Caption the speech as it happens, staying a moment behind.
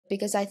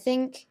because I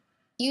think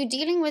you're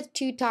dealing with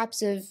two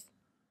types of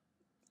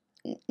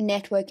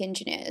network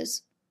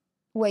engineers,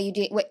 where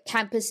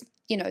campus,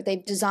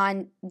 they've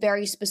designed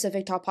very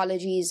specific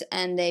topologies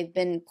and they've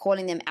been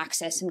calling them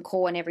access and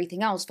core and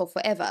everything else for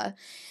forever.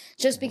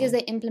 Just because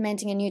they're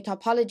implementing a new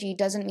topology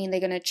doesn't mean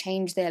they're going to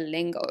change their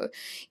lingo.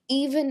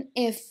 Even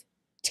if,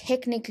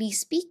 technically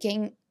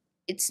speaking,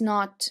 it's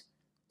not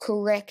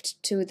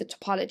correct to the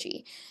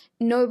topology.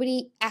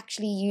 Nobody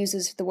actually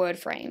uses the word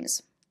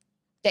frames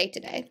day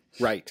to day.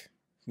 Right.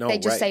 No, they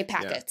just right. say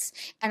packets.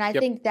 Yeah. And I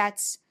think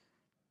that's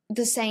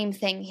the same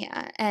thing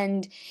here.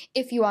 And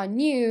if you are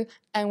new,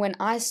 and when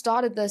I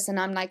started this and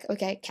I'm like,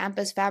 okay,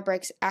 campus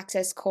fabrics,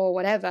 access core,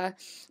 whatever,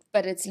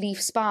 but it's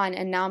leaf spine,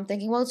 and now I'm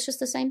thinking, well, it's just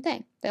the same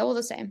thing. They're all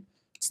the same.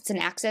 It's an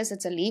access,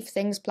 it's a leaf,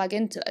 things plug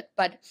into it,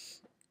 but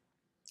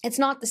it's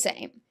not the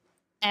same.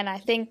 And I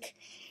think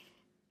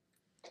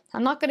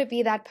I'm not going to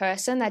be that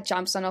person that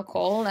jumps on a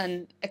call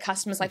and a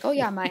customer's like, oh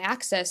yeah, my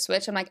access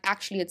switch. I'm like,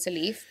 actually, it's a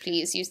leaf.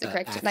 Please use the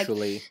correct.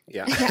 Actually,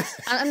 yeah.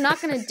 I'm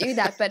not going to do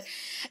that, but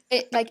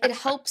it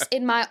helps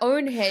in my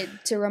own head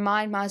to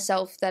remind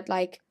myself that,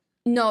 like,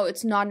 no,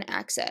 it's not an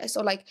access,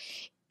 or like,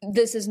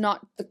 this is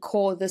not the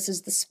core, this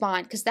is the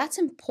spine, because that's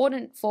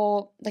important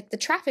for like the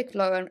traffic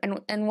flow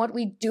and what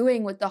we're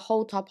doing with the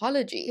whole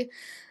topology.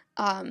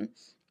 And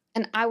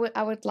I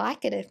would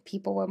like it if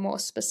people were more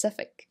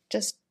specific,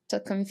 just to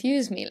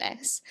confuse me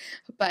less,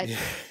 but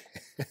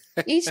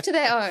each to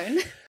their own.